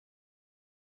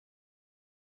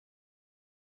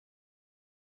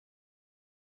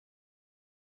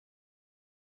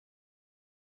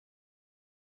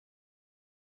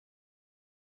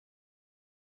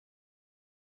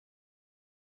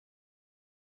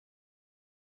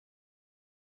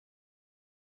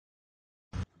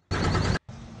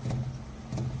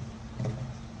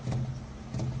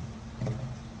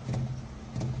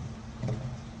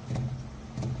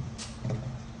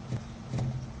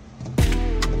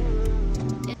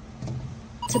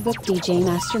To book DJ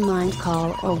Mastermind,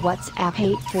 call or WhatsApp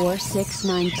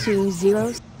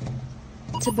 8469220.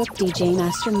 To book DJ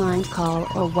Mastermind, call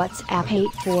or WhatsApp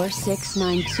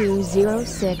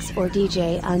 8469206 or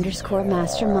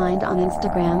DJ_Mastermind on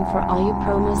Instagram for all your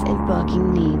promos and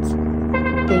booking needs.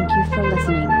 Thank you for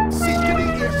listening.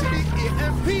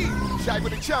 CDAMP, Shy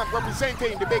with the champ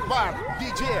representing the big bar,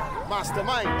 DJ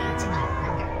Mastermind.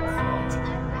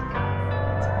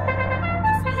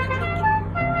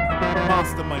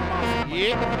 Mastermind.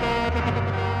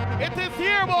 Yeah. It is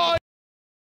here, boy.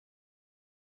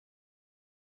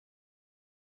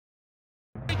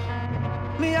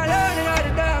 Me alone in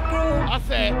the dark room. I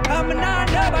say, I'm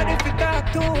not nobody to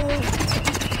talk to.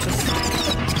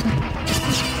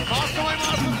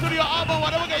 Master Studio album,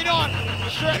 whatever going on.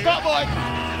 Straight up, boy.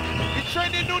 The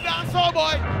trending new dancehall,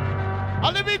 boy.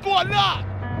 I'll let me go a lot.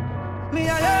 Me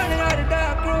alone in the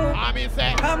dark room. I mean,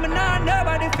 say, I'm not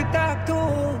nobody to talk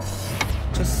to.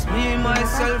 Just me,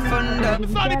 myself, and that.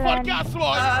 it's not the podcast,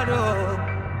 boy.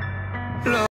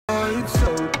 Lights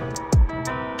out.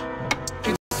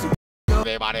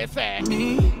 Everybody say,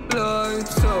 Me,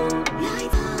 lights out.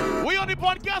 we on the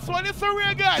podcast, boy. It's a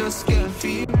real guy. Just can't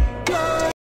feel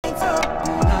lights out.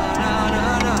 Na, na,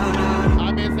 na, na, na.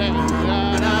 I mean, say, na,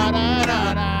 na, na,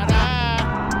 na, na, na.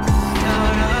 Na,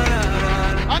 na, na,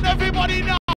 na. And everybody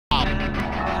know.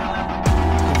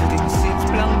 Everything seems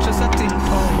blank, just a think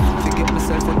home. Forget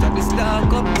myself out of this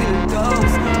dark up till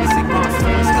toes. Missing my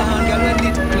first gone, girl, when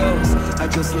it close. I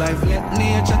just life, let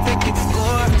nature take its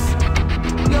course.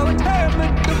 Yo, it hurt me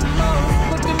the most,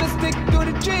 but we must stick to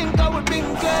the drink, I would been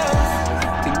close.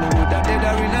 Think me would have dead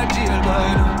or in a jail, boy,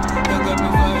 no. You got me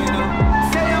fine, no.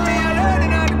 Say I'm me alone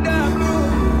in the dark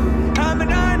room. I'm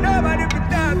not nobody to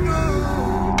talk to.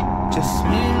 Just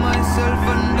me, myself,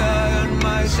 and I and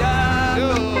my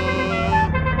shadow.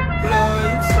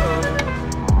 Lights out.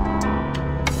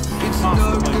 It's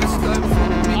dark this time for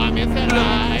me. I mean, say,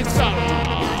 lights out.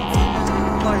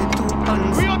 My two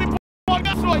hands. We on the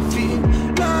podcast, boy. Feel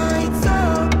lights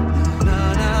up. Na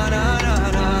na na na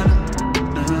na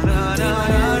na na na na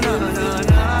na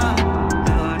na.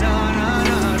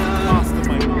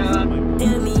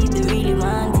 Tell me if they really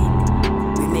want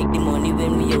it. We make the money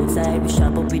when we outside. We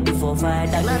shop up with the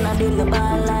 4-5. None of them the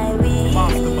ball like we.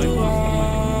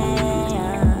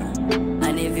 Yeah.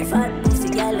 And if you fat pussy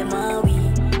girl, them are we.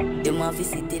 Them want to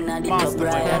sit in at the top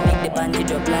right and make the panty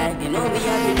drop like. You know we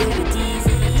have to do it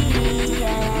easy.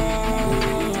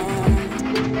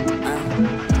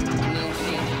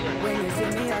 When you see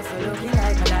me, I feel looking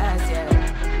like my last year.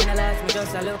 In the last, me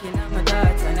just a looking at my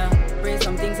thoughts. And I pray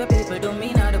some things that people don't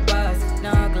mean out the past.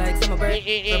 Knock like some break.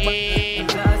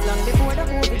 Long before the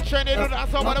movie. Trending new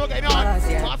dancehall, whatever going on.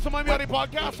 Mastermind me on the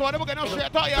podcast, whatever going on,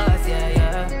 straight out,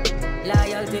 yeah.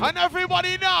 Loyalty. And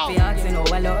everybody now. Fi asking how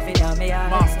I love it on me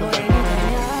heart. So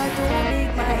anytime your heart to a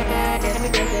big mind, let me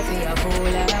take you for a fool.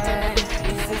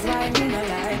 This is why me not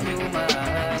like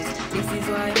humans. This is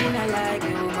why me not like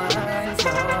humans. So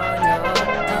no,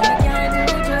 I can't do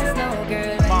just no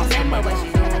girl. Remember what she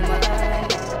do, man.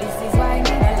 This is why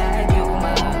me not like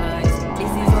humans. This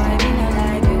is why me not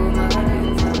like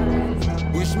humans.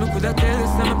 Wish me coulda tell you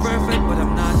I'm perfect, but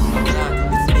I'm not.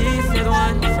 It's me, said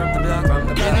one from the block.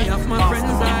 Many of my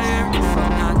friends are here. If I'm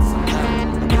not,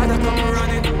 sometimes I gotta come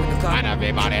running with the car. And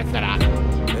everybody say that.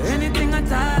 Anything I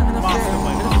time, I'm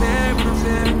fair.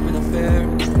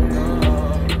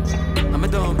 I'm a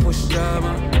don't push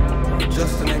drama,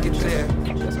 just to make it clear.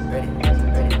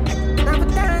 I'm a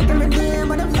dark, I'm a dear,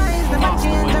 but I'm fine, I'm a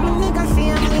change, I'm a nigga,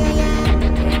 see I'm here,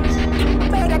 yeah.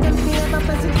 Better than fear, but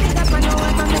I'm pick up, I know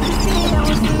I'm gonna be still, I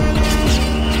was still,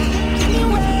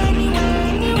 anyway.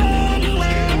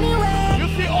 You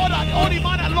see all the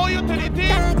man that loyal to the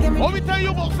team. What we tell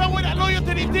you about someone that loyal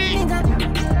to the team?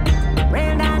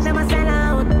 Real dance, them a sell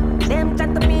out. Them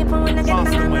chat to people when they get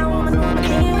along, a woman who be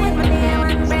deal with my dear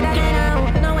one, better than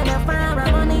out. Know when they're far,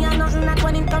 money and nothing, that's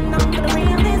when it come down to the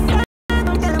real this.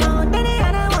 Don't tell them out, then they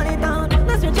had to want it out.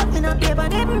 No switch up in a paper,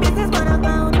 them business one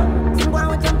about. So go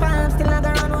with some palms, still not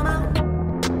around one out.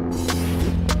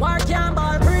 War can't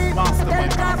ball free. Tell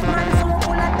craft man, so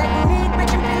full of technique, make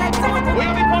him feel like someone. We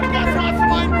on the podcast,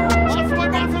 Mastermind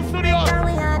Master Studio. Now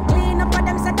we are clean up for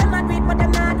them, set them a tweet, but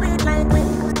them not tweet like we.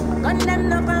 Gun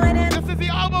them up and with them. This is the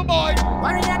album, boy.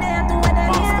 Warrior there to where they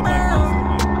live.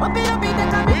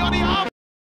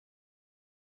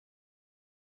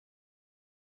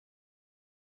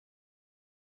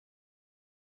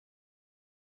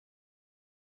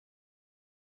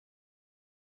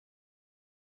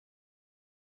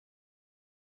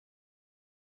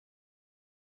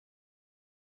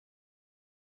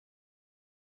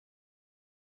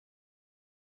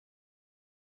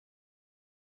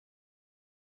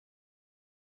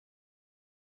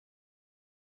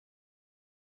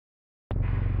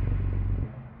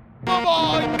 my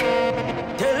boy.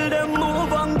 Tell them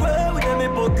move and go with them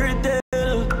hypocrite.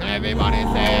 Everybody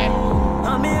say.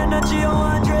 I'm energy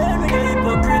on drain with the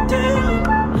hypocrite.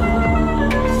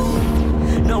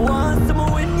 No one see me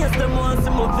win, yes, them want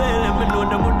see me fail. And me know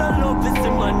them would not love this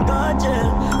man God jail.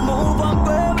 Move and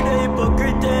go with the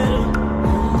hypocrite.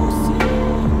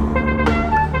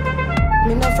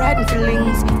 Me no frightened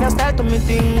feelings, me start to me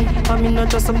thing. And me not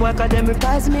just some boy 'cause them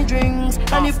reprise me drinks.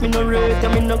 And if me no rate,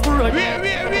 then me no go run.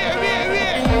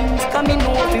 Cause me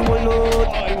know if you will load.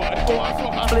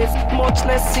 Much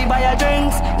less see by your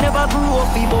drinks. Never grew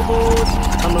up people boat.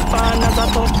 I'm a fan as a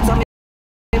top, so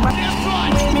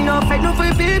me no fight no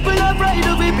for people, I'm proud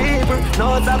to be people. No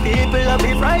some people, I'm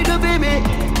proud to be me.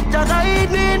 Just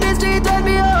hide me in the street and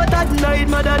me out at night.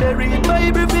 Mother they read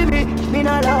Bible for me. Me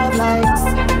no love likes.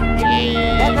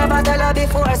 Let never tell her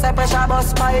before, say pressure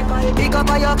bus pipe. Pick up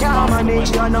on your car,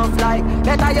 manage you enough like.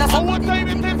 Better you Oh, what time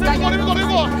it takes? What are we gonna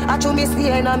go? I choose me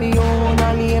staying on me own,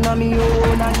 and laying on me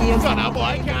own, and games. Son of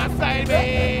boy can't style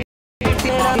me.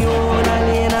 Staying on me own, and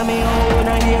laying on me own,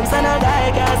 and games. And a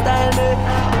guy can't style me.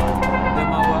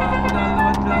 Them a walk with a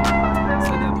load block,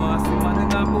 so them a see one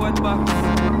in a boat back.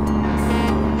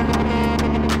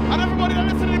 And everybody that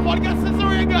listen to the podcast is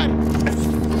very good.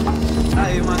 I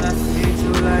man a see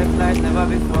through life like never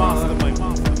before.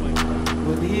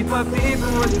 Good heap of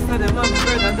people, what you say them a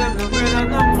brother, them no brother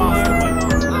no more.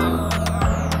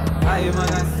 I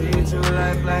man a see through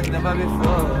life like never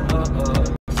before.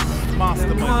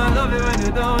 Them want love you when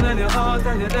you're down and you're out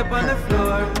and you're up on the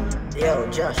floor. Yo,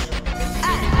 Josh.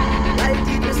 I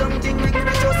teach you something we can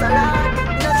trust a lot.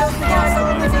 Not trust me, guys, so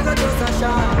we figure trust a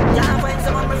shot. Can't find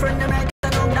someone my friend them right, I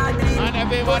know that believe. And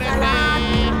everybody say.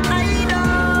 I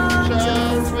don't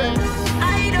trust me.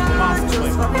 I don't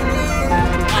trust family.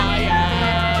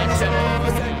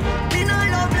 Me no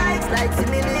love like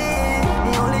simile.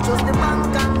 Me only trust the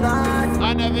bank and God.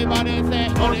 And everybody say,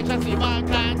 only trust the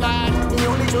bank and God. Me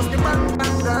only trust the bank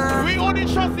and God. We only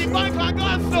trust the bank and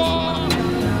God, so.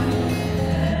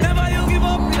 Never you give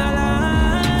up in a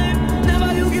life.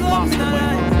 Never you give up in a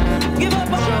life. Give up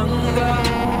stronger.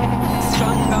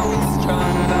 Stronger with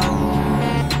stronger.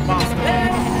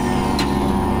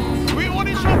 We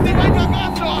only trust the bank and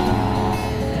God, so.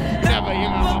 Never you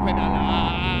give up in a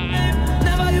life.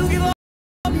 Never you give up.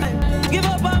 Give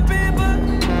up on people.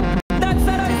 That's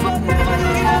how I fuck. Never you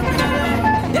give up in a life.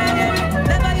 Yeah.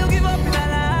 Never you give up in a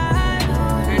life.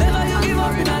 Never you give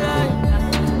up in a life.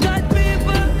 God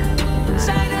people,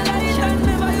 shine a light and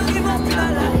never you give up in a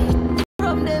life.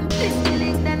 From them, this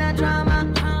feeling, then a drama.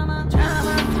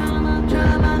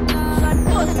 Shot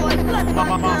post boy, flat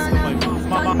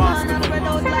banana. Spread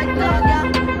out like dog, yeah.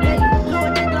 Then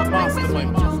loaded up like we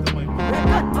swing to.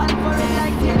 Record pan for it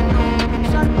like techno.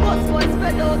 Shot post boy,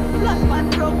 spread out, flat pan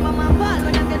broke. Mama ball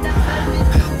when I get them selfies.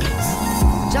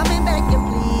 Jamming beg you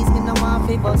please, me no want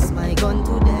fi bust my gun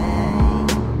today.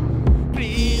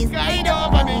 Please guide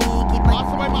over me.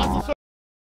 Master by master, so.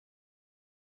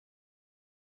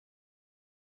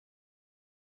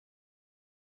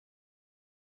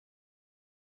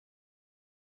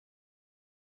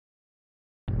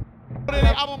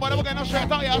 I'm going to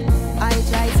straight out, yeah. I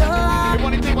try so hard. You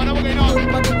want to think what I'm going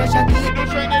on? But the pressure keep. You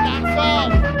train in that song.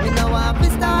 Me no want to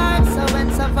start, so when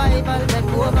survival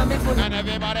take over me foot. And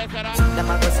everybody said that. Them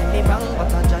a go see me wrong,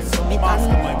 but I just so me done.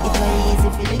 It's not easy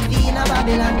Philippine or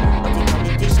Babylon, but the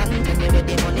politician tell me where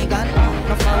the money gone.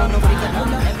 No foul, no figure, no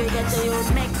love. Every day to use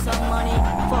make some money.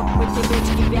 Fuck with the bitch,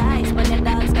 keep your eyes on your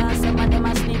dance, cause some of them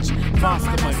a snitch. From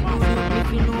man a screw up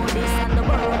if you know this and the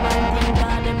borrow man thing.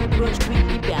 God, them approach quick,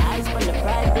 keep your eyes on the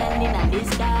pride blending and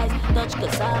disguise. Touch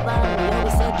cassava, we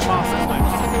always say trust.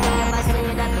 Everywhere I say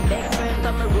that the big friend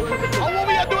come a roll with you. Oh, what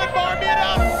we are doing,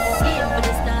 Barbados? Aim for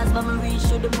the stars, but me reach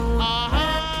to the moon.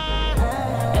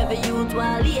 Every youth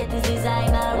while late is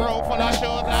designer. Roll for the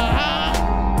shows,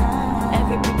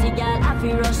 Every pretty girl, I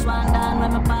feel rush one down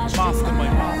when my pass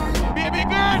through. Baby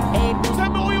girl, tell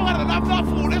me who you had to laugh that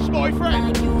foolish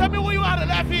boyfriend. Tell me who you had to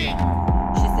laugh in.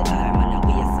 She said, I'm on a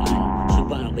way, son. She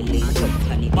wanna believe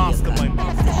up and it mastermind.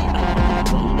 Say she out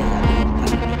from there, I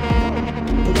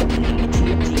pull up in my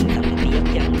tree jeans and my babe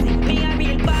can't. Me a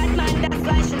real bad man, that's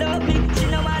why she love me. She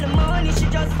no want the money, she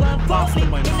just want fuck me. Me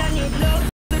no need love,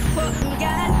 good fucking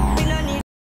girl. Me no need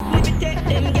me take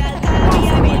them girl. Me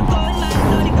a real cold man,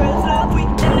 so the girls love we.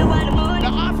 Them no want the money.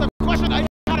 Now answer the question I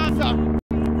can't answer.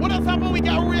 What has happened? We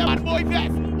got real bad boy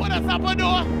vest. What has happened,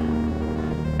 though?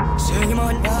 Say him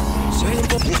on, say him.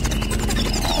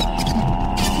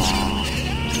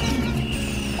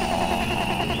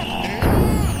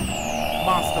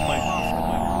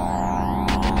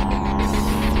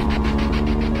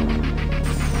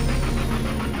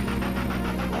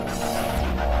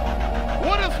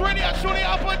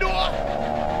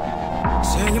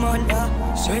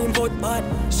 Swing foot bad,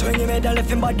 swing him head and left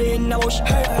him body in the bush.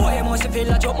 Hey, boy, you must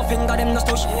feel I drop my finger, them no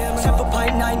stush.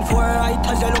 7.94 right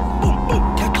as you look, boom,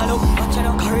 boom. Take a look, watch you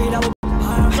now, carry that up.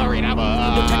 Sorry, never.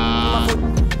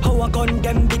 How I gun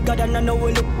them bigger than I know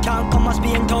we look. Can't come and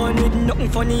be in town with nothing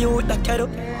funny, you that get up.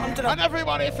 And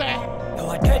everybody say, no,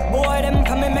 a dead boy, them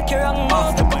come and make you wrong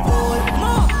move.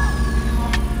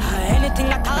 Anything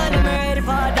I call them ready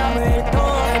for, them ready to go.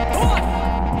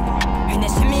 And they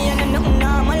see me and they nothing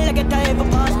normal, like a type of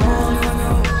passport.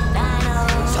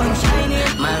 Sunshine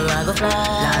in my rag of fly.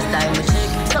 Last time we check,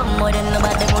 some more than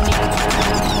nobody money.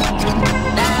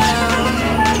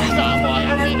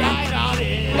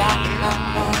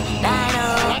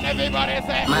 and everybody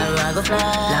say, my rag of fly.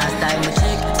 Last time we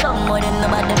check, some more than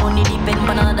nobody money. Depend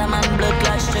on another man blood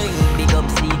clash string. Big up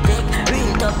C-Tech,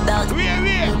 real top dog.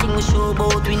 Anything we show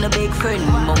about with a big friend.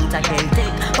 Mount a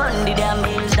Celtic, on the damn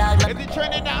hills dog. Is it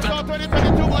trending now? So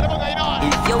 2022, whatever going on.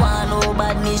 If you want no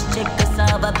badness, check the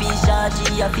Sava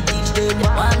P-Shaji. If you teach them,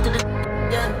 one to the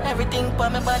everything for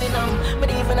my body now.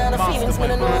 But even all the feelings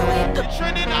when I know I wake up.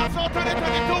 Trending now, so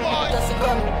 2022, boy. Just a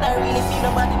gun, I really feel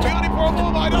nobody. You're the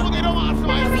promo, boy. Don't get no answer,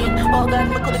 boy. Oh God,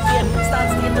 me could have came.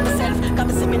 Start staying to myself. Come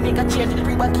and see me make a change.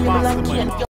 Pre-back cable and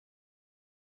cane.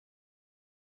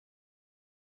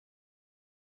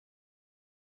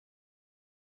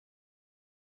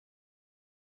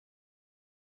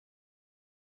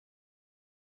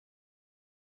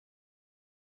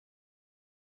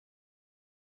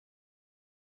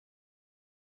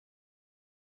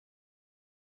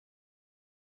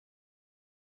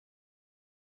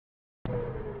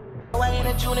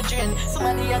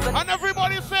 And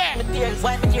everybody say,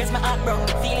 Wipe my tears, my heart broke.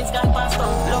 Feelings gone past up.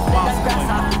 Love like a grass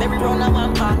off. Berry round and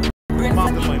one pack. Brain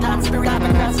for deep time. Spirit up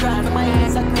and grass drive. My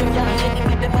hands are graveyard. Any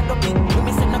with them and lucky. You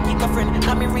me say no keep a friend.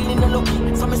 Got me really no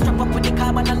lucky. So me strap up with the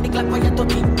carbon and the Glock where you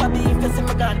talking. Bobby if you see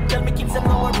my gun. Tell me keep them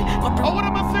no worry. I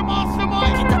want to see master, boy.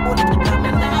 Get a bullet to come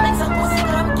and now make some pussy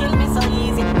come kill me so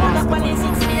easy. Enough money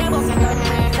since me I was in the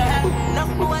crazy.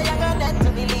 Enough boy I got that to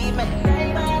believe me.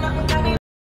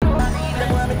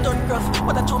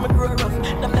 What I told me grow rough,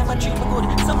 them never treat me good.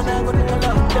 Some of them go to no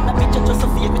love. Them a bitch just a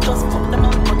fake, me just fuck them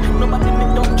out. But nobody me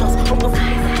don't trust.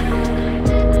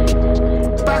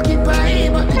 Back it by,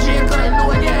 but the drink can't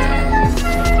know again.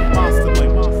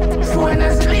 Phone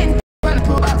as a link, and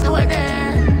pull back to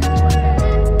again.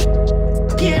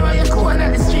 Game on your corner,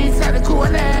 the streets are the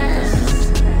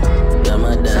coolest.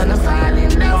 Son of falling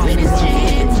down in the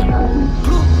streets.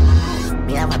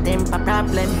 Me have a temper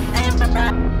problem. Temper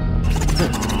problem.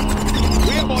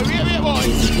 Wait, boy.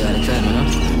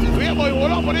 Wait, boy,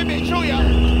 hold on for them, make sure ya.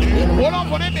 Hold on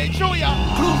for them, make sure ya.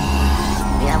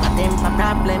 Me have a temper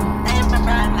problem. Temper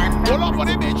problem. Hold on for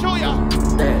them, make sure ya.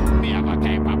 Me have a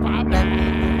temper problem.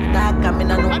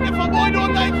 And if a boy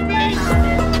don't like me,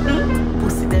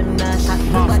 pussy them nah shot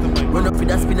nobody. Run up with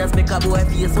the spinners, make a boy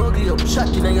face ugly up. Shot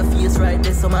in your face right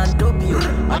there, some man dub you.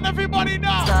 and everybody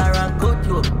now. Star and cut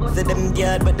you up. Say them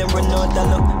guard, but them run out of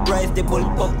luck. Rise the bull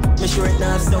up. Me sure it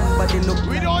now somebody look.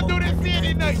 We don't do this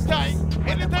any night time.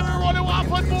 Anytime we roll it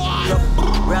off on boy.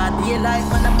 Broad daylight,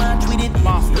 man, I march with it.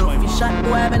 Stuffy shot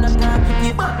boy, man, I'm talking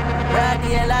it. Broad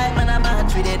daylight, man, I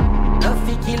march with it.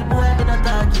 Stuffy kill boy, man, I'm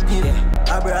talking it.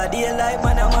 A broad daylight,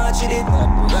 man, I march with it.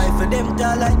 Rifle them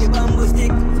tall like the bamboo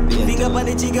stick. Finger on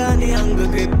the trigger and the angle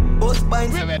grip. Both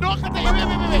spines. Wait, don't cut it.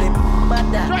 Wait. Mad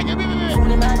dog. Try it, wait.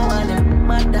 Fool him, I don't want him.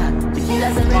 Mad dog. The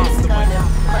killers and racists call them.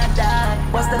 Mad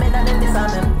dog. What's the men and then disarm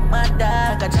them? Mad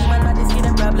dog. A G-man, but this kid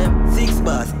a problem. 6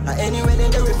 bars. Anyway, then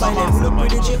they refine them. Pull up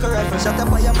with the chicken rifle. Shut up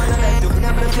fire, man, and rifle. In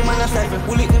a blood, him and a siphon.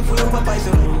 Bullet them full of a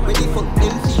python. When they fuck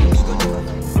them, feel me go to.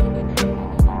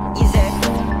 Easy.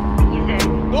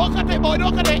 Don't cut it, boy,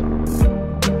 don't cut it.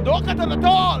 Don't cut it at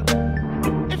all.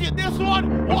 If you this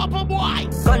one, whop a boy.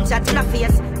 Gunshot in a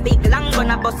face. Big long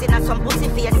gun a bust in a some pussy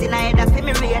face. In a head of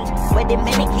me range. Where the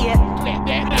many care. Clip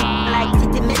them down. Like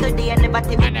titty middle day and never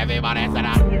titty. And everybody say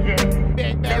that.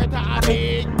 Big belly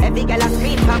big. Every girl a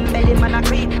scream, back belly man a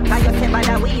creep. Cause you say by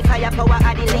the weed, firepower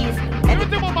at the least. Every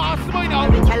time I'm awesome, I know.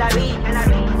 Every calorie.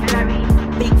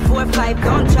 Big 4-5,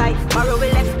 don't try. Borrow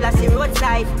we left plus the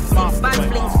roadside. 6 man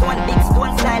fling stone, big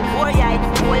stone style. 4 yard,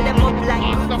 hold them up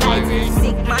like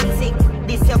sick man sick.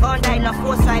 This your gun die, no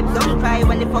 4 stripe. Don't cry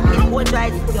when the fucking whole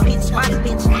drives. Your bitch man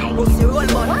pitch. Pussy roll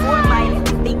about 4 mile.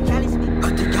 Big chalice.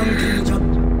 Got the young king job.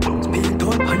 Speed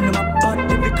tall, pan them up,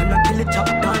 bad. Every time I kill it, chop.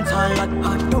 Dance all like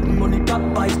hot dog. Money top,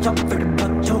 buys chop for the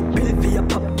black chow. Bill for your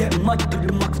pop, get mad to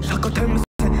the max. Shaka tell me,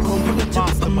 home for the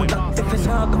chips. I'm a dog. If it's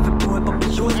not good for boy, pop the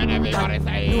shoes. And everybody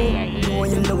say, No,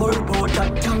 you know worry about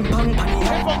that. Chang bang, pan,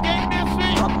 yeah. forget this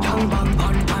week. Pop, chang bang,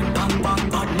 pan, pan, bang, bang,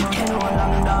 bang. No,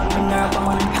 long dog, the nerve, I'm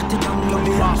on it. Got the young, love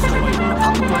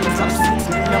it.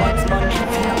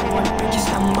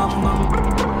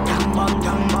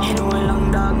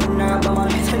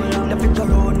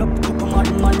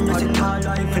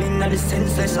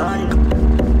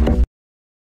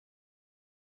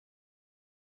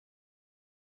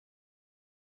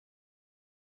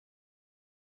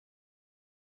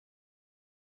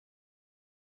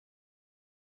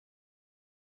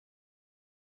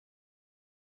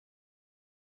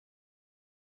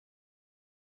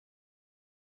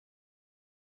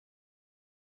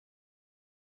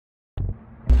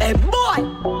 Hey boy,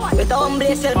 better humble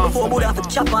yourself before Buddha for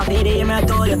chop off the day, I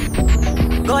told you.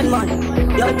 Gunman,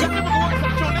 yo,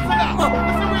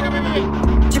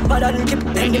 chipper than chip,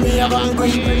 enemy of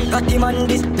vanquish. Got him on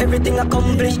this, everything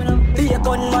accomplished. Be a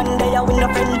gunman, they are win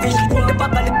a friend fish. The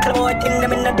pop and the boy, thing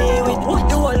them in a day with.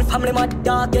 The whole family mad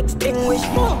dog extinguished.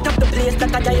 Tap the place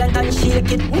like a giant and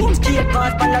shake it. Straight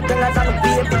past pan the gunners and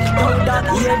wave it. Yo dog,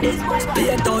 hear this.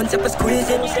 Play down, step a squeeze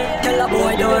it. Tell a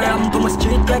boy don't ramp to my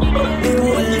street wreck. The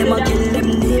whole them a kill them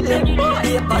neatly. Be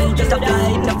a pan just a fly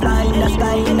in the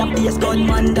sky in a base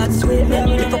gunman that's sweet.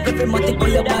 Lift up every matic for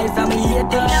your buy from me hate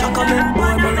it. Shock on me,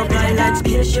 boy, man up fly like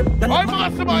spaceship. Alright,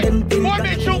 mastermind. Boy,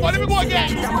 make sure, let me go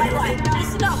again.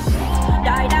 Listen up.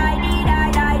 Die, die.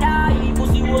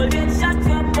 Pussy will get shot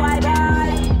from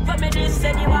bye-bye. For me this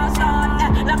said he was on.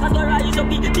 Like a door rise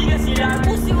up in the biggest year.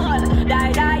 Pussy will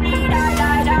die. I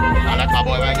like my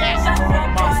boy right here. Shot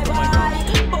from bye-bye.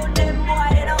 But them boy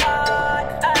they don't want.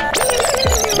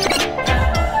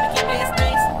 Make it place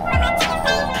nice.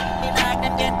 Me like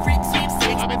them get free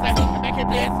sweepstakes. I'm inside. Make it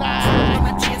place nice. I'm a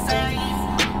chaser.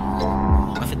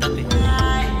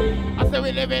 I say we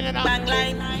living in a bang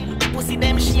line. Pussy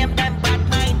them shame them bad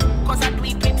mind. Cause I do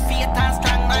it with faith and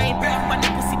strong mind. Brave when the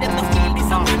pussy them no feel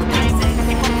this a good time.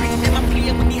 If I bring them a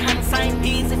play with the hand sign.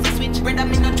 These if you switch brother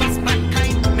me not trust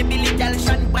mankind. Me Billy Gal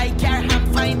shine by car I'm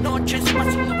fine. No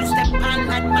trespass you will step on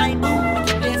and mine. Make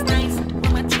it place nice.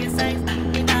 I'm a chase size.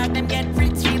 Me dog them get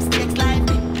free sweepstakes life.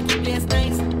 Make it place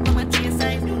nice. I'm a chase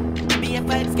size. Be a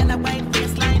vibes get a wine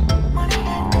baseline.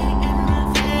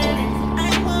 I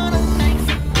wanna make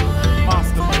some more.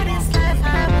 For this life I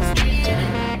was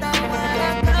dreaming.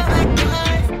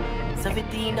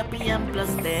 17 PM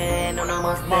plus 10. On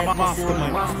almost dead.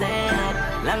 Almost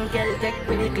dead. Long girl take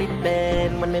with the clip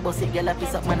bend. When me bossy girl a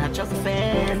piece up man I just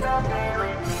fan.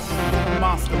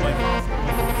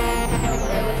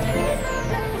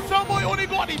 some boy only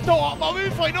got the talk, but we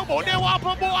find out about them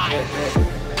whopper boy.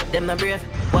 Them not brave.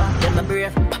 What? Them not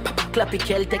brave. Clappy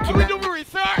kill take How you we out. do the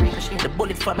research? The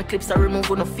bullet from my clips I remove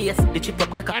on the face. The chip up.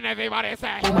 And everybody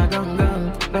say, Oh my gun,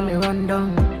 when me run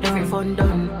down, every fun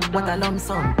done, what a lump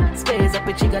sum. Space up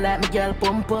a chigga like me girl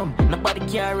pum pum. Nobody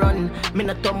can run, me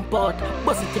no thump out.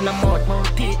 Bust it in the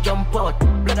mouth, teeth jump out.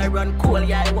 Blood I run cool,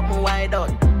 yeah, I walk me wide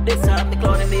out. This time the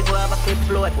clown and me go have a clip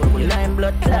float. Line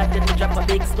blood clot, then me drop a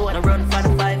big stone. I run for the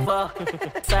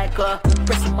 5-4, psycho.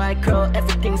 Press the micro,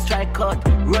 everything strike out.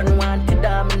 Run one to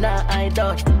down, me nah hide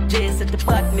out. Jay said the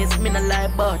badness, me no lie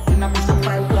about. And I'm just a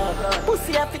 5 blood.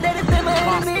 Pussy happy that it's them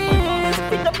enemies.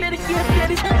 Pick up, play the game, play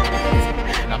the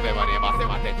game. love everybody, must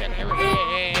have to tell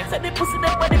everybody. So they pussy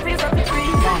them by the face of the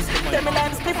tree. Them a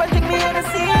line split and take me on the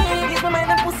sea. These my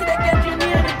mind and pussy that get you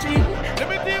near the tree. Let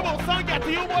me tell you what song get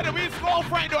to you, boy, the Wiz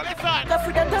girlfriend, though, listen. The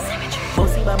freedom to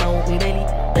pussy by my open belly.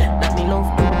 Let me love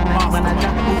you. When I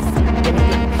drop puss, them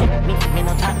me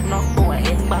not talk no. Oh, I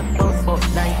head back bus, but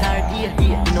night hard here. Me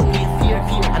no play fear.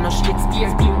 I no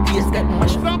Shakespeare. Face get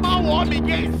much. Someone want me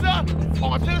gangster,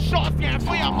 until shots get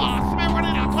for your boss, me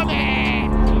running out of me.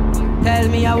 Tell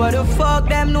me how the fuck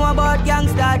them know about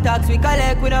gangsta talks. We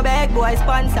collect with a big boy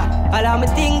sponsor. All of my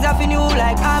things are for new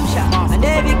like Amsha. And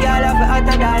every girl are for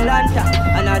hotter than Lanta.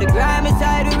 And all the grimy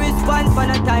side we respond for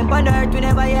no time on earth. We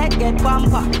never yet get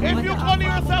pamper. If you call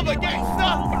yourself a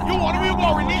gangster, you want to be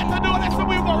worried later, do that's what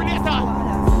we worried later.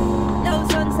 Yo,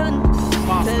 son.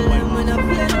 Tell them when I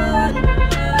feel no one.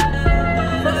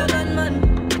 Foreman man,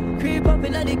 creep up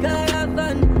in the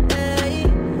caravan. Hey,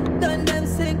 done them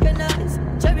synchronize.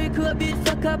 Cherry could beat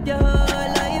fuck up your whole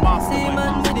life. See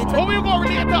man with it. What we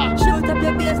worried later? Shoot up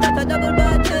your face like a double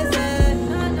bad say.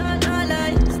 No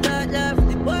lie. Start laugh.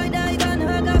 The boy died and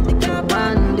hug up the car.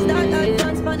 Start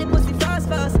advance funny pussy fast.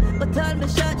 But all my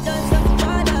shot done some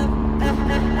bad up.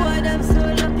 Boy them so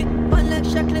lucky. One like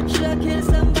shot clip should kill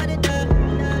somebody there.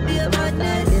 Be a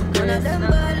madness. One of them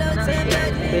ball out same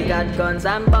like We got guns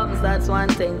and bombs, that's one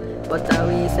thing. But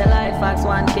we say life facts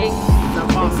one king. Some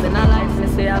things in our life we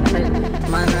say happen.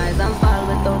 Man rise and fall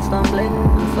without stumbling.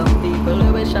 And some people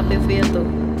who wish up if you too.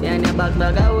 Behind your back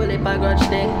dog a whole heap of grudge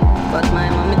thing. But my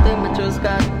mommy tell me choose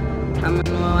God. I'm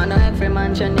know I know every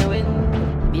man genuine.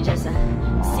 We just sit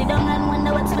down and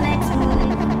wonder what's my next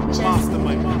move. Just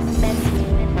best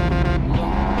feeling.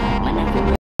 Yeah. Man,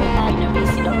 I know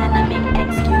sit down and I make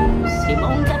excuse. The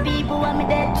amount of people want me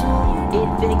dead too. It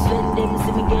fix when them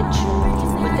see me get through.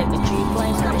 But take me 3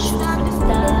 points and I shoot for the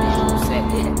stars.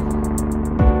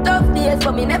 Tough days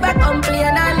but me never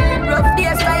complain. And rough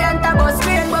days client a bus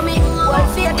train. But me what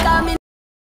fate coming.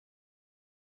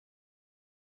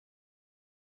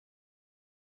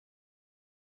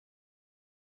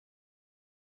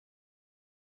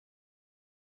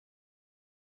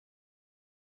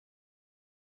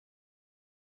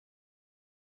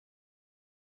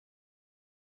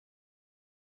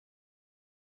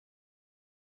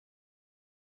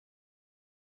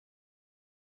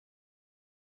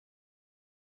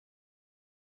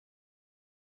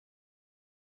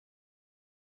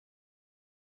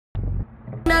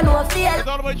 I know feel. It's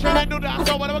all about trying to do that,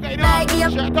 so whatever guy Like do.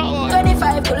 you, Shut up,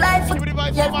 25 to life. give me the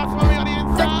vibes Yes. from us, mommy on the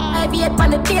inside. 5 8 on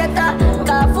the theater.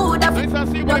 Got food up. Nice and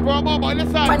see money for a mama,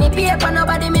 listen. On the paper,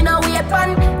 nobody me no wait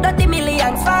pan. 30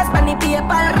 millions fast on the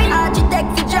paper. Architect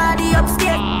for Jardy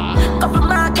upstairs. Couple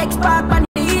mark park on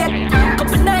the 8.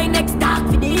 Couple 9x dark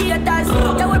for the haters.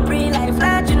 Yeah, we pre-life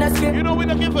large in the script. You know we're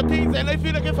looking for things and if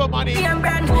you're looking for money. And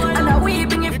brand, and now we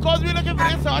bring it. Because we're looking for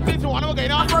this sort of things, you want to get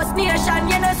on. First nation,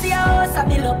 you know see a house a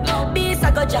bill up. Beast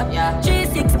a go jump,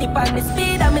 360 on the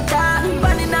speed of me talk.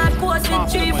 Running out coast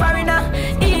with 3 foreigner.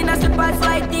 In a slippers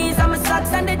like these, I'm a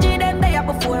socks and the G them there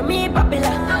before me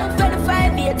popular.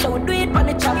 25 years, so we do it on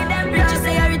the chop. Riches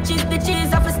say I riches, the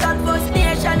cheese of a stock. First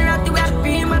nation, rock the way I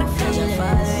cream and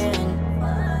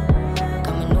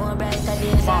coming no brighter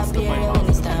days appear when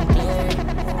it's time clear.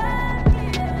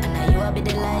 And now you will be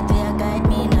the light to guide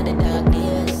me in the dark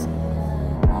days.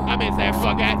 I mean, say,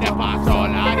 forget the past, all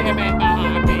I remember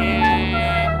happy.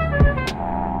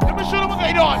 Let me show them what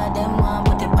I done. Them want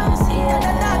put it past here.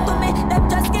 They talk to me, them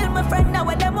just kill my friend now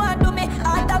when them want to me.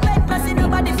 Out of bed, pressing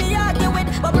nobody fi argue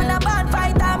with. But when a band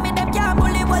fight on me, them can't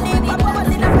bully. Papa was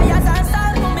in the fires and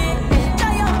start for me.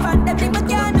 Triumph them think we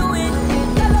can't do it.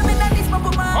 Tell them in that this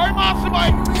papa man. Alright, master boy,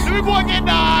 let me go again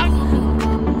now.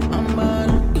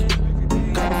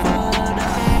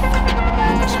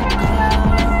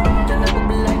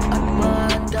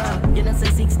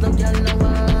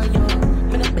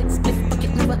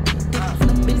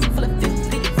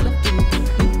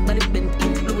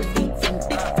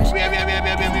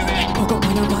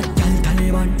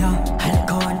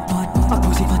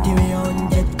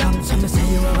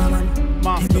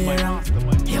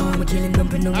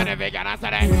 And if you can answer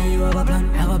that, You have a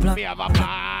plan. me have a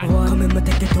plan. Come in,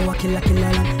 take it to a killer.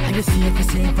 And you see if you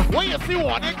see if When you see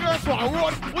one, the girls on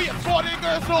road, when you saw the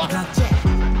girls on.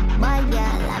 Boy, girl,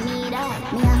 I mean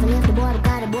that. Me have to leave the boy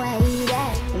because the boy eat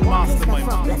that. What is the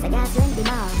fuck? Plus I got 20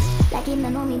 miles. Like him, no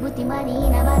know me, put the body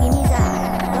in a baggy misa.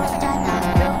 Rough chatter,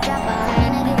 rough chopper.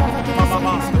 I'm gonna give up a kiss, I'm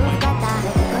gonna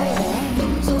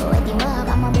do so what the mug,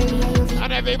 I'm a baby, and you feel.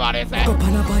 And everybody say, Go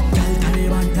pan a bad girl,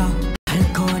 Taliban down.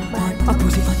 Alcohol, bad. A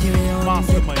pussy for the way on.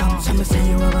 Some say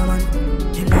you have a man.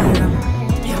 You know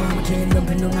you I'm killing them,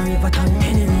 but no river town.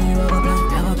 Anyway, you have a plan,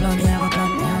 have a plan, you have a plan.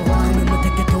 I'm gonna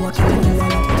take it to a killer.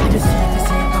 And you see if you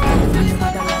see if I can run the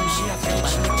motherland. She a fake,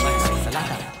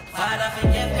 Father,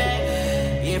 forgive me.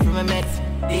 Hear from my mates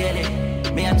daily.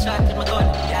 Me a chat with my gun.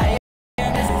 Yeah, yeah.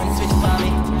 This is switch for me.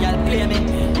 Y'all play me.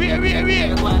 wait.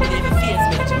 You want to leave a face,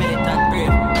 bitch. Militant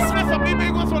brave. Listen, some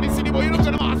people go to the city, but you look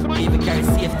at the master, man. People carry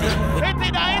safety.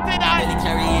 Hit that. Belly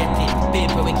carry 80.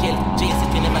 Paper we kill. JC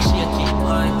can never shake it.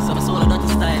 Some soul dirty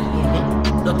style.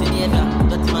 Dirty behavior.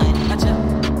 Dirty mind. Gotcha.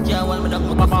 Can't hold me up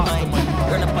my mind.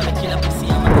 Run up on the killer pussy.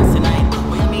 I'm a pussy nine.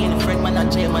 What you mean? Friend man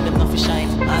and jail man them not for shine.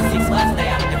 6 months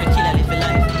there. Every killer live a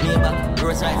life. Neighbor.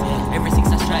 Rose rise. Every 6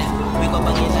 a strive. We go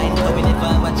bang in line. But we never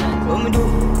have a chance. What me do?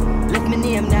 Let me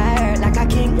name now hurt like a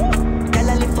king. Tell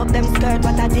her lift up them skirt,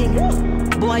 what a thing.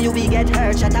 Boy, you will get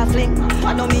hurt, shut a fling.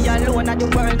 I know me alone at the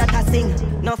world that I sing.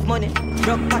 Enough money,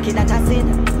 broke pocket that I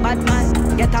sin. Bad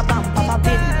man, get a bump, pop a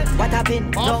pin. What a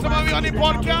pin? Awesome, man, on the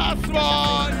podcast,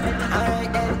 man.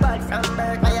 Alright, then, bad from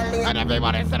birth, violate. And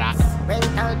everybody say that.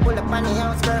 Rental, pull up on the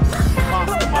outskirts.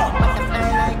 Butterfly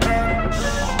like bird.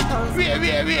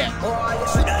 Wait. Oh, you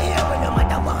should have hear when no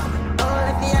matter what. All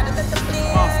of the others at the play.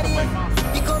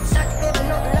 You come shot, never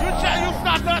know the You try, you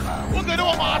start us. We're going to do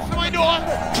a master, my door.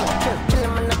 kill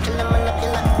him, kill him.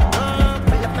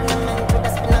 Pull up on the men with the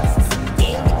spinners.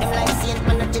 Deal with them like Saint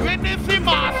man, a When they see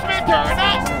master, turn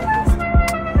up.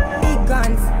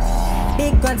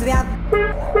 Big guns, we have.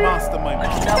 Mastermind.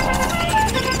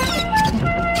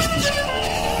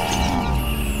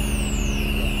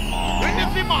 When they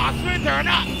see master, turn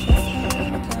up.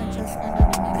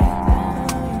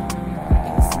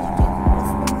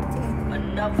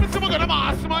 Listen, we're going to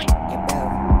mastermind.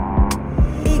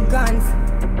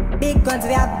 Big guns,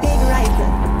 we have big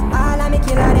rifle. All of me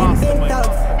killer them big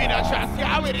dogs. Me not trust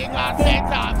you with it on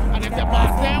center. And if you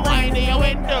pass them wine in your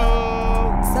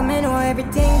window. So me know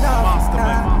everything goes.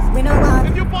 We know what.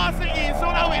 If you pass the east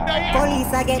on the window here.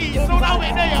 Police are get east on the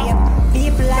window here.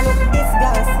 People are look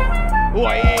disgust.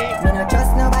 Why? Me no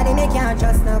trust nobody, me can't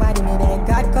trust nobody. Me beg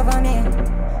God cover me.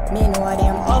 Me know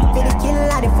them up to the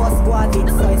killer, the first go of it.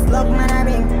 So it's luck man a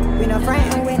ring. We no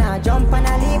frightened, we no jump and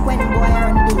a leap when boy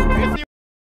run deep.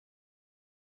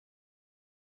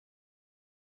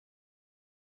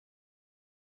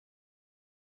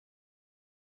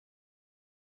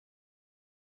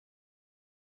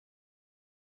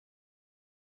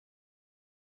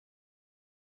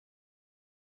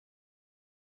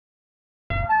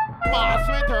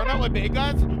 Master, turn up with big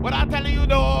guns. What I'm telling you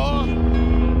though.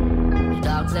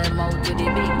 Dogs them out to the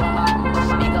big mama.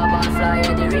 Big up and fly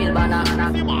the real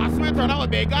banana. See Mass we turn up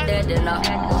with big guns. Dead enough.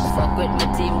 Don't fuck with me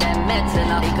team, them meds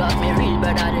enough. Big up me real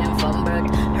brother, them from birth.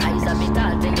 Rise up it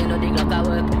all, think you know the Glock a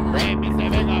work. Hey, me say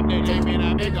big up the name, me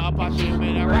na big up a shoot,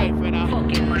 me na rifle na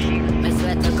fucking machine. Me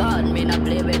swear to God, me na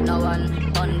play with no one.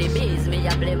 On the bees, me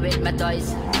a play with my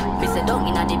toys. Me say don't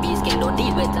inna the bees, king don't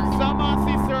deal with us. Some man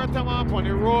see certain man on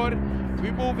the road. We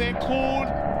moving cool.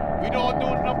 We don't do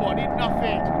nobody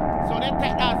nothing. So they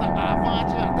take that as an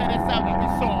advantage and tell themselves that we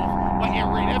soft. But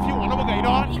you're ready if you want to go get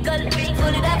on.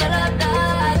 Fully developed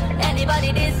dog.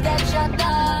 Anybody this get shut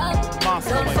down.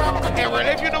 Don't fuck with me. You're ready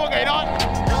if you know what get on.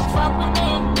 Don't fuck with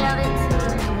me.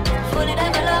 Fully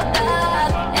developed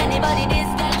dog. Anybody this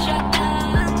get shut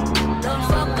down. Don't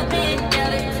fuck with me.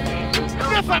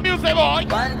 That's some music, boy.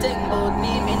 One thing about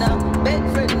me nah beg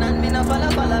friend and me nah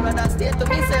follow rather stay to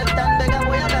myself than beg a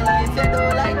boy on the life. You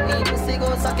don't like me, pussy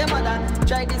go suck your mother.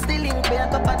 Try this stealing, pay a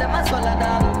cup of them as well a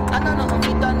dog. I don't know how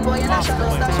me done boy in a shadow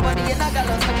stash body in a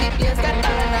gallows. So keep your scat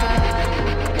but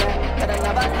I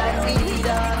never like me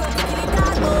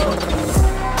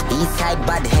Eastside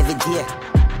bad heavy deer.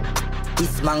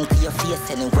 This man to your face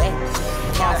anyway.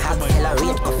 Can't have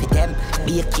accelerate coffee them.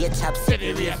 Be a kid chap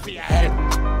city help.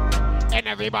 And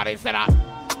everybody said that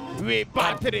we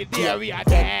back to the day we are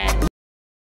dead.